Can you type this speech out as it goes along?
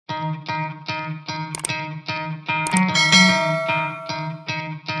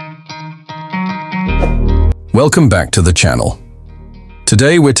Welcome back to the channel.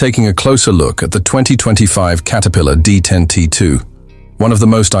 Today we're taking a closer look at the 2025 Caterpillar D10T2, one of the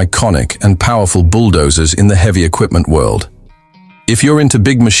most iconic and powerful bulldozers in the heavy equipment world. If you're into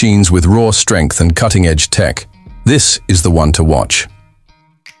big machines with raw strength and cutting-edge tech, this is the one to watch.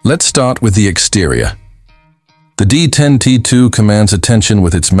 Let's start with the exterior. The D10T2 commands attention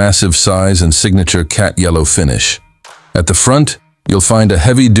with its massive size and signature cat yellow finish. At the front, you'll find a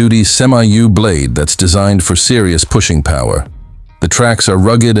heavy-duty semi-U blade that's designed for serious pushing power. The tracks are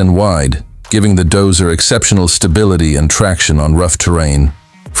rugged and wide, giving the Dozer exceptional stability and traction on rough terrain.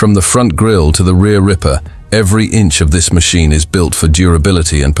 From the front grille to the rear ripper, every inch of this machine is built for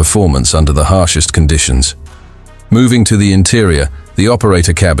durability and performance under the harshest conditions. Moving to the interior, the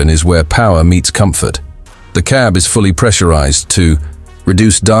operator cabin is where power meets comfort. The cab is fully pressurized to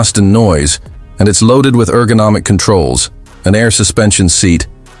reduce dust and noise, and it's loaded with ergonomic controls, an air suspension seat,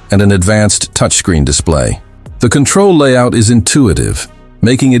 and an advanced touchscreen display. The control layout is intuitive,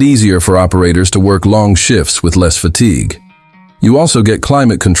 making it easier for operators to work long shifts with less fatigue. You also get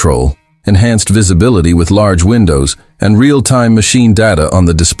climate control, enhanced visibility with large windows, and real-time machine data on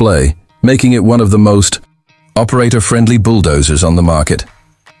the display, making it one of the most operator-friendly bulldozers on the market.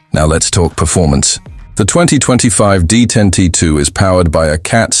 Now let's talk performance. The 2025 D10T2 is powered by a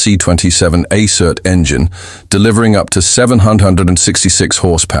Cat C27 ACERT engine, delivering up to 766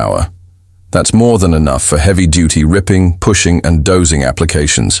 horsepower. That's more than enough for heavy-duty ripping, pushing, and dozing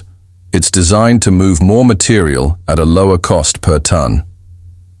applications. It's designed to move more material at a lower cost per ton.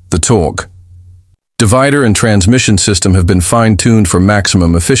 The torque. Divider and transmission system have been fine-tuned for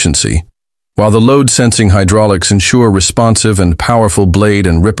maximum efficiency, while the load-sensing hydraulics ensure responsive and powerful blade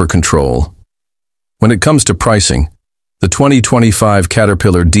and ripper control. When it comes to pricing, the 2025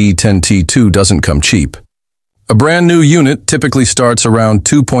 Caterpillar D10T2 doesn't come cheap. A brand new unit typically starts around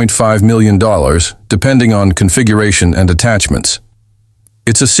 $2.5 million, depending on configuration and attachments.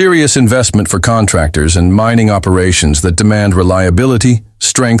 It's a serious investment for contractors and mining operations that demand reliability,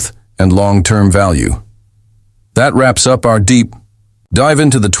 strength, and long-term value. That wraps up our deep dive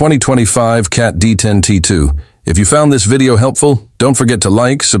into the 2025 Cat D10T2. If you found this video helpful, don't forget to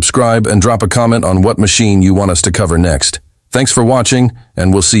like, subscribe, and drop a comment on what machine you want us to cover next. Thanks for watching,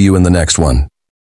 and we'll see you in the next one.